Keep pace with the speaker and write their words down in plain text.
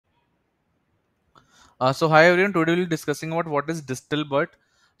So hi everyone, today we'll be discussing about what is DistilBert.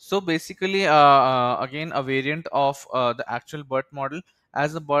 So basically, again a variant of the actual BERT model.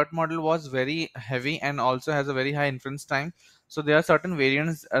 As the BERT model was very heavy and also has a very high inference time, so there are certain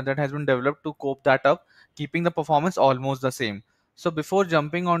variants that has been developed to cope that up, keeping the performance almost the same. So before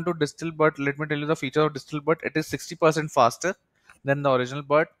jumping on to DistilBert, let me tell you the feature of DistilBert. It is 60% faster than the original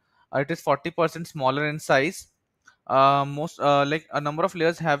BERT. It is 40% smaller in size. Most like a number of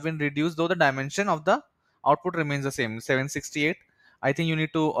layers have been reduced, though the dimension of the output remains the same, 768. I think you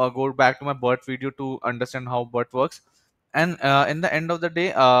need to go back to my BERT video to understand how BERT works. And in the end of the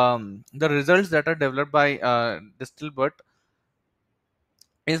day, the results that are developed by DistilBert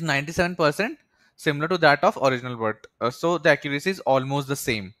is 97% similar to that of original BERT. So the accuracy is almost the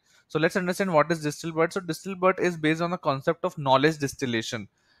same. So let's understand what is DistilBert. So DistilBert is based on the concept of knowledge distillation.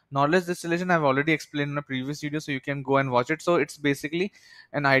 Knowledge distillation I've already explained in a previous video, so you can go and watch it. So it's basically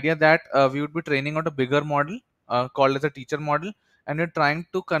an idea that we would be training on a bigger model called as a teacher model, and we're trying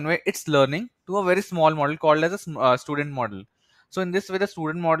to convey its learning to a very small model called as a student model. So in this way, the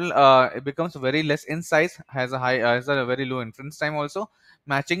student model it becomes very less in size, has a very low inference time also,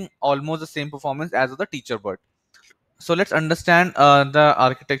 matching almost the same performance as the teacher BERT. So let's understand the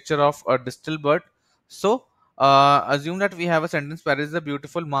architecture of a DistilBert. So assume that we have a sentence: Paris is a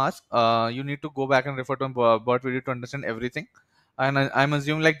beautiful mask. You need to go back and refer to a BERT video to understand everything. And I'm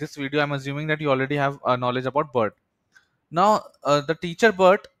assuming, like this video, I'm assuming that you already have knowledge about BERT. Now, the teacher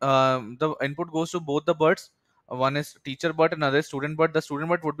BERT, the input goes to both the BERTs. One is teacher BERT, another is student BERT. The student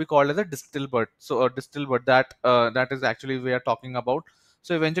BERT would be called as a DistilBert. So, a DistilBert, that is actually we are talking about.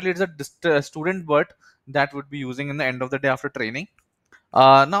 So, eventually, it's a student BERT that would be using in the end of the day after training.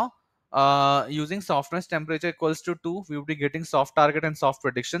 Now, using softness temperature equals to 2, we would be getting soft target and soft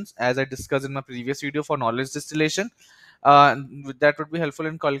predictions, as I discussed in my previous video for knowledge distillation. That would be helpful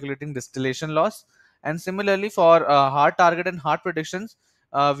in calculating distillation loss. And similarly, for hard target and hard predictions,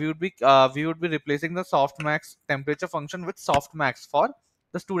 we would be replacing the softmax temperature function with softmax for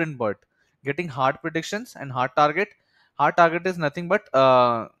the student BERT, getting hard predictions and hard target. Hard target is nothing but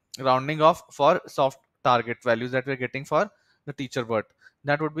rounding off for soft target values that we're getting for the teacher BERT.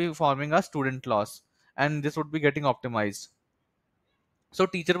 That would be forming a student loss, and this would be getting optimized. So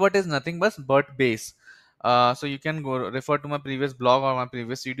teacher BERT is nothing but BERT base. So you can go refer to my previous blog or my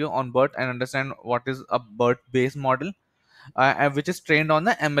previous video on BERT and understand what is a BERT base model, which is trained on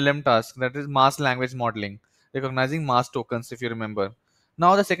the MLM task, that is mass language modeling, recognizing mass tokens, if you remember.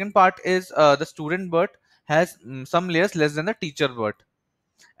 Now the second part is the student BERT has some layers less than the teacher BERT,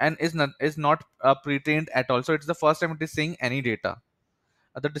 and is not pre-trained at all. So it's the first time it is seeing any data.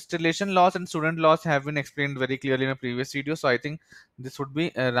 The distillation loss and student loss have been explained very clearly in a previous video. So I think this would be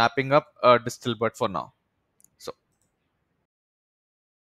wrapping up DistilBert for now.